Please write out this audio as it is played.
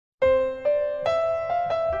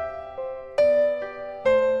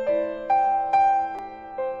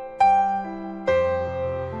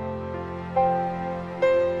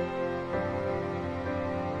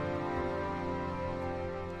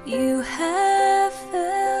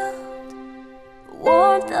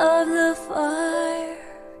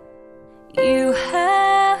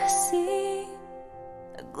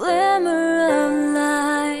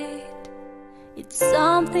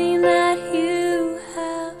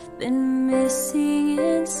been missing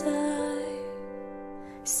inside,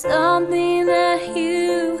 something that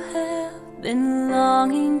you have been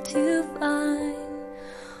longing to find.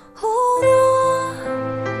 Hold on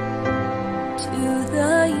to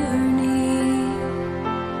the yearning,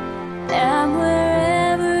 and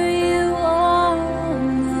wherever you are on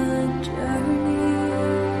the journey,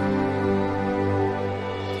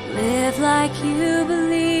 live like you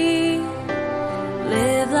believe,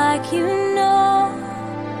 live like you know.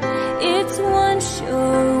 It's one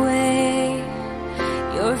sure way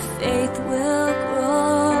your faith will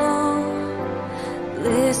grow.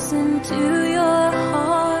 Listen to your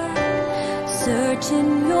heart, search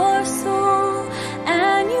in your soul,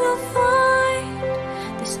 and you'll find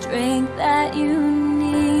the strength that you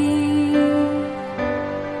need.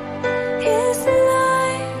 His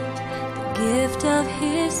light, the gift of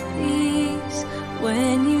His peace,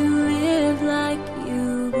 when you live like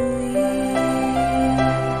you believe.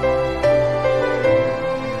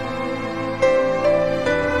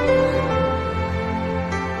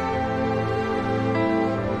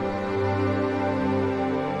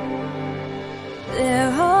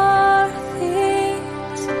 There are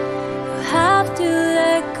things you have to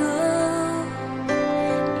let go.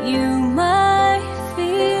 You might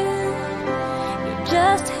feel you're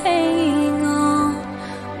just hanging on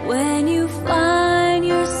when you find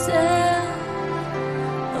yourself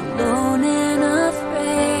alone and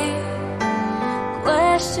afraid,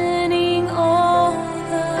 questioning all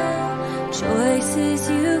the choices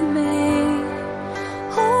you've made.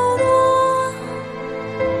 Hold on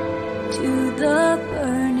to the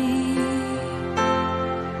burning.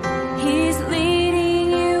 He's leading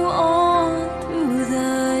you on through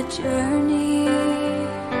the journey.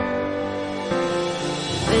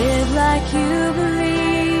 Live like you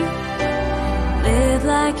believe, live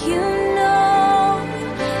like you know.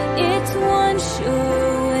 It's one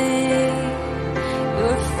sure way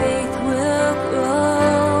your faith will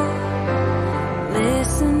grow.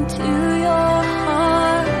 Listen to your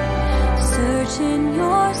heart, search in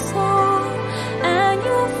your soul, and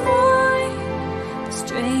you'll find the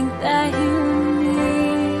strength that you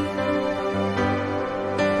need.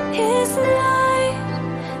 His light,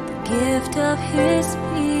 the gift of His